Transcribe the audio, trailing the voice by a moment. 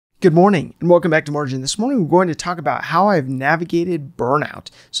Good morning and welcome back to Margin. This morning we're going to talk about how I've navigated burnout.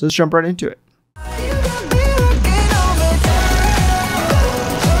 So let's jump right into it.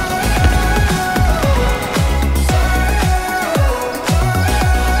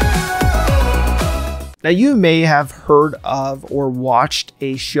 Now, you may have heard of or watched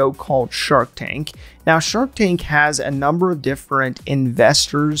a show called Shark Tank. Now, Shark Tank has a number of different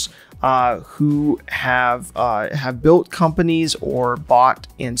investors who have built companies or bought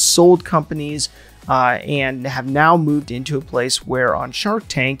and sold companies and have now moved into a place where on Shark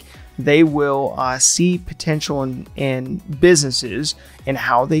Tank, they will see potential in businesses and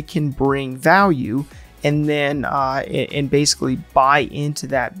how they can bring value and then and basically buy into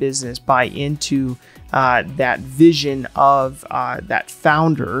that business, buy into that vision of that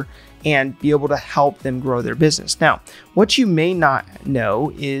founder and be able to help them grow their business. Now, what you may not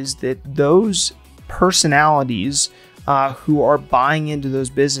know is that those personalities who are buying into those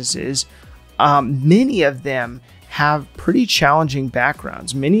businesses, many of them have pretty challenging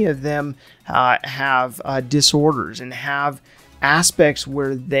backgrounds. Many of them have disorders and have aspects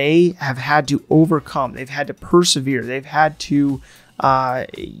where they have had to overcome. They've had to persevere. They've had to,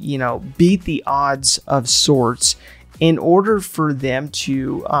 beat the odds of sorts in order for them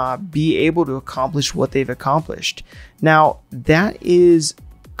to be able to accomplish what they've accomplished. Now, that is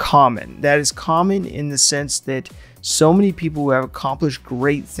common. That is common in the sense that so many people who have accomplished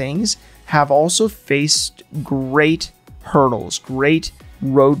great things have also faced great hurdles, great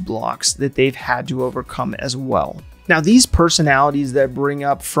roadblocks that they've had to overcome as well. Now, these personalities that bring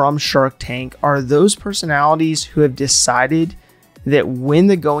up from Shark Tank are those personalities who have decided that when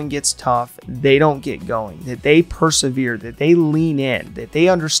the going gets tough, they don't get going, that they persevere, that they lean in, that they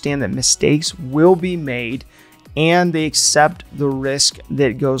understand that mistakes will be made and they accept the risk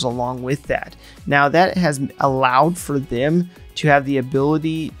that goes along with that. Now, that has allowed for them to have the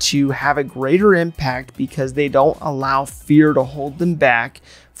ability to have a greater impact because they don't allow fear to hold them back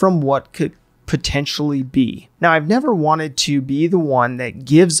from what could potentially be. Now, I've never wanted to be the one that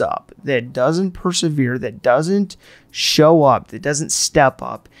gives up, that doesn't persevere, that doesn't show up, that doesn't step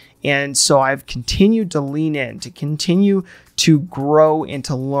up. And so I've continued to lean in, to continue to grow and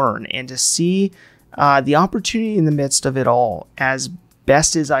to learn and to see the opportunity in the midst of it all as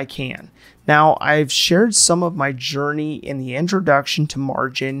best as I can. Now, I've shared some of my journey in the introduction to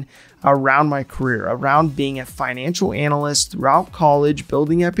Margin around my career, around being a financial analyst throughout college,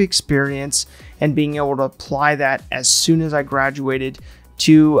 building up experience, and being able to apply that as soon as I graduated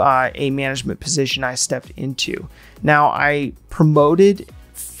to a management position I stepped into. Now, I promoted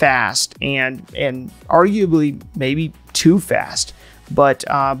fast and arguably maybe too fast, but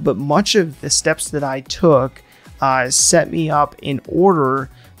much of the steps that I took set me up in order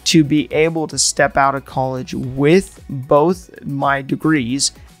to be able to step out of college with both my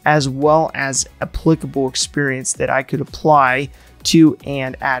degrees as well as applicable experience that I could apply to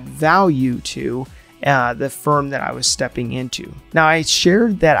and add value to the firm that I was stepping into. Now, I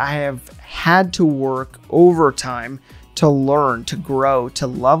shared that I have had to work overtime to learn, to grow, to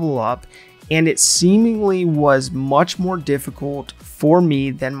level up, and it seemingly was much more difficult for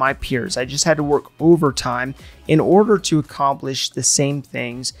me than my peers. I just had to work overtime in order to accomplish the same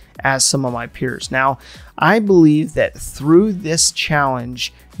things as some of my peers. Now, I believe that through this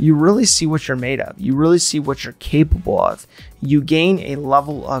challenge, you really see what you're made of. You really see what you're capable of. You gain a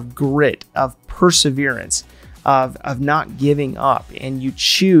level of grit, of perseverance, of not giving up, and you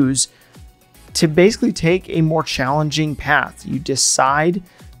choose to basically take a more challenging path. You decide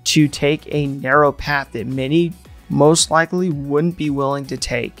to take a narrow path that many most likely wouldn't be willing to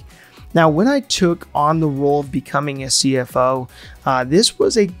take. Now, when I took on the role of becoming a CFO, this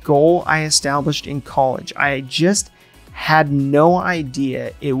was a goal I established in college. I just had no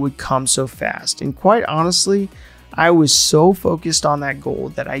idea it would come so fast. And quite honestly, I was so focused on that goal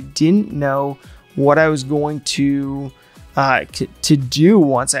that I didn't know what I was going to do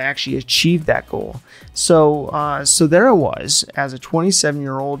once I actually achieved that goal. So there I was as a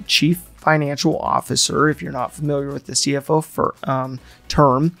 27-year-old chief financial officer, if you're not familiar with the CFO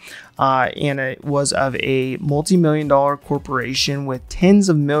term, and it was of a multi-million-dollar corporation with tens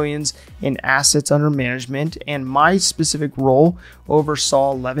of millions in assets under management, and my specific role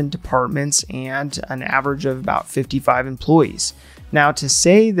oversaw 11 departments and an average of about 55 employees. Now, to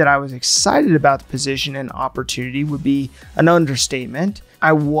say that I was excited about the position and opportunity would be an understatement.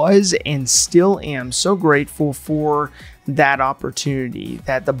 I was and still am so grateful for that opportunity,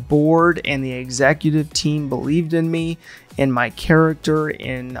 that the board and the executive team believed in me, in my character,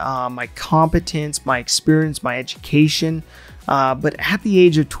 in my competence, my experience, my education. But at the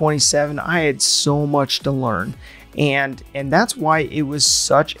age of 27, I had so much to learn. And that's why it was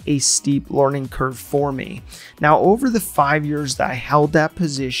such a steep learning curve for me. Now, over the 5 years that I held that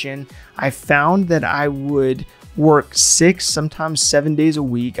position, I found that I would work 6, sometimes 7 days a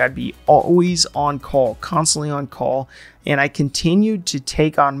week. I'd be always on call, constantly on call. And I continued to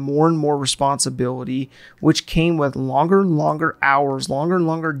take on more and more responsibility, which came with longer and longer hours, longer and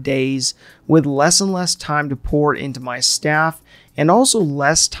longer days, with less and less time to pour into my staff, and also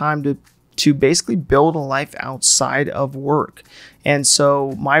less time to basically build a life outside of work. And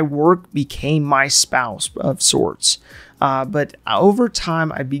so my work became my spouse of sorts. But over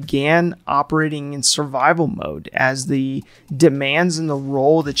time, I began operating in survival mode as the demands in the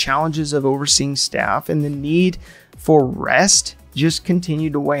role, the challenges of overseeing staff, and the need for rest just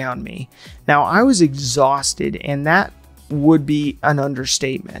continued to weigh on me. Now, I was exhausted, and that would be an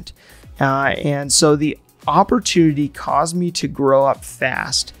understatement. And so the opportunity caused me to grow up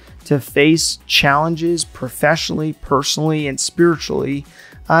fast, to face challenges professionally, personally, and spiritually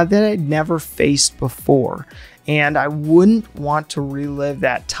that I'd never faced before. And I wouldn't want to relive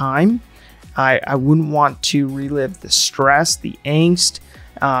that time. I wouldn't want to relive the stress, the angst,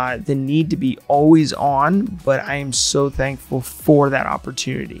 the need to be always on, but I am so thankful for that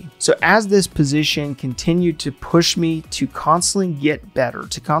opportunity. So as this position continued to push me to constantly get better,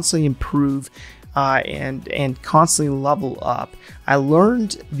 to constantly improve, and constantly level up, I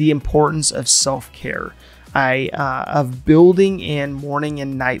learned the importance of self-care, of building in morning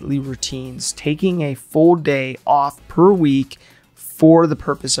and nightly routines, taking a full day off per week for the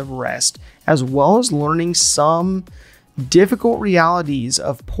purpose of rest, as well as learning some difficult realities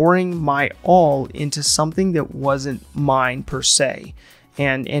of pouring my all into something that wasn't mine per se.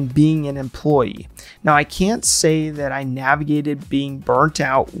 And being an employee. Now, I can't say that I navigated being burnt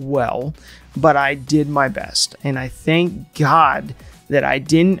out well, but I did my best. And I thank God that I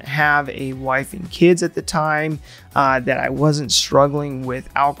didn't have a wife and kids at the time, that I wasn't struggling with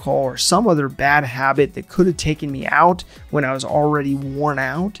alcohol or some other bad habit that could have taken me out when I was already worn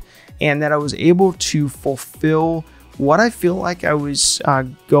out, and that I was able to fulfill what I feel like I was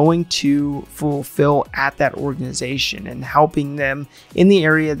going to fulfill at that organization and helping them in the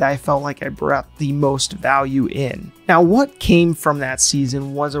area that I felt like I brought the most value in. Now, what came from that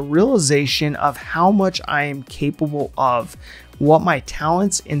season was a realization of how much I am capable of, what my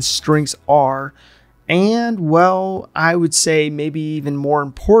talents and strengths are, and, well, I would say maybe even more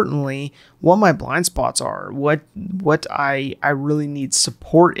importantly, what my blind spots are, what I really need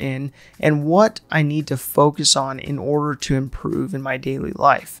support in, and what I need to focus on in order to improve in my daily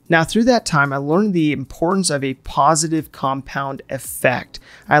life. Now, through that time, I learned the importance of a positive compound effect.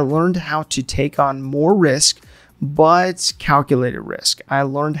 I learned how to take on more risk, but calculated risk. I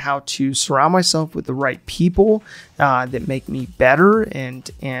learned how to surround myself with the right people that make me better,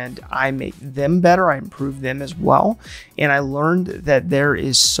 and I make them better. I improve them as well. And I learned that there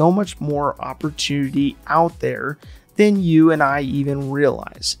is so much more opportunity out there than you and I even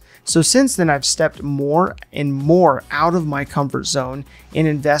realize. So since then, I've stepped more and more out of my comfort zone in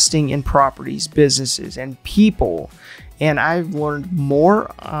investing in properties, businesses, and people. And I've learned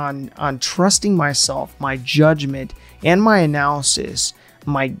more on trusting myself, my judgment, and my analysis,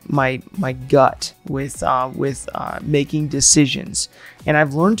 my gut with making decisions. And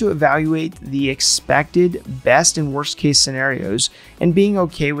I've learned to evaluate the expected best and worst case scenarios and being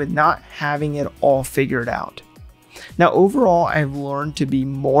okay with not having it all figured out. Now, overall, I've learned to be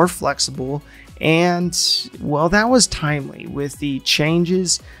more flexible, and, well, that was timely with the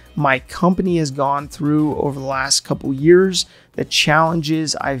changes my company has gone through over the last couple years, the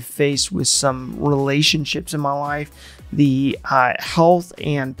challenges I've faced with some relationships in my life, the health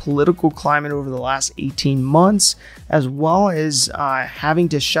and political climate over the last 18 months, as well as having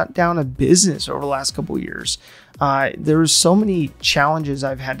to shut down a business over the last couple years. There's so many challenges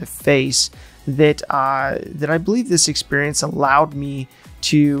I've had to face that I believe this experience allowed me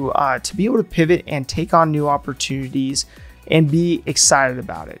to be able to pivot and take on new opportunities and be excited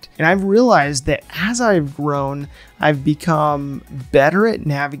about it. And I've realized that as I've grown, I've become better at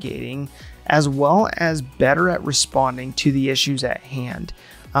navigating as well as better at responding to the issues at hand.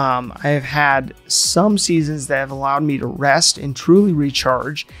 I have had some seasons that have allowed me to rest and truly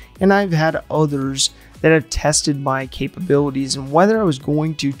recharge, and I've had others that have tested my capabilities and whether I was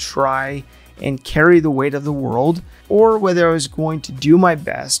going to try and carry the weight of the world, or whether I was going to do my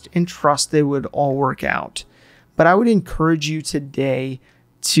best and trust they would all work out. But I would encourage you today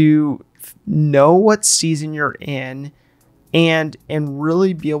to know what season you're in and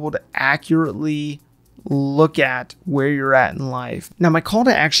really be able to accurately look at where you're at in life. Now, my call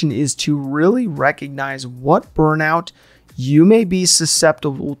to action is to really recognize what burnout you may be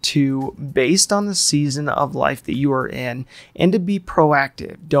susceptible to based on the season of life that you are in, and to be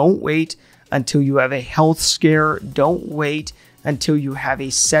proactive. Don't wait until you have a health scare. Don't wait until you have a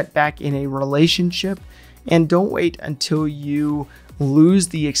setback in a relationship. And don't wait until you lose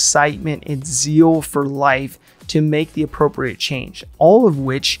the excitement and zeal for life to make the appropriate change. All of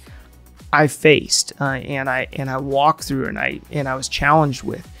which I faced and I walked through and I was challenged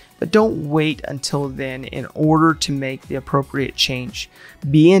with. But don't wait until then in order to make the appropriate change.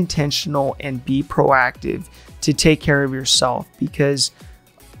 Be intentional and be proactive to take care of yourself, because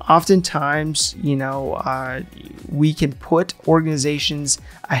oftentimes, we can put organizations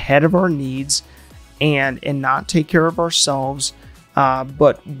ahead of our needs and not take care of ourselves,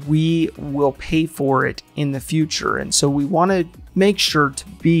 but we will pay for it in the future. And so we want to make sure to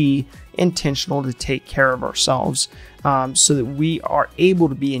be intentional to take care of ourselves, so that we are able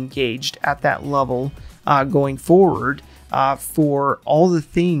to be engaged at that level going forward for all the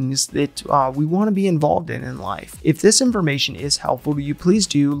things that we want to be involved in life. If this information is helpful to you, please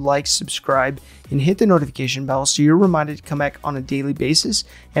do like, subscribe, and hit the notification bell so you're reminded to come back on a daily basis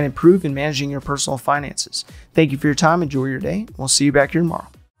and improve in managing your personal finances. Thank you for your time. Enjoy your day. We'll see you back here tomorrow.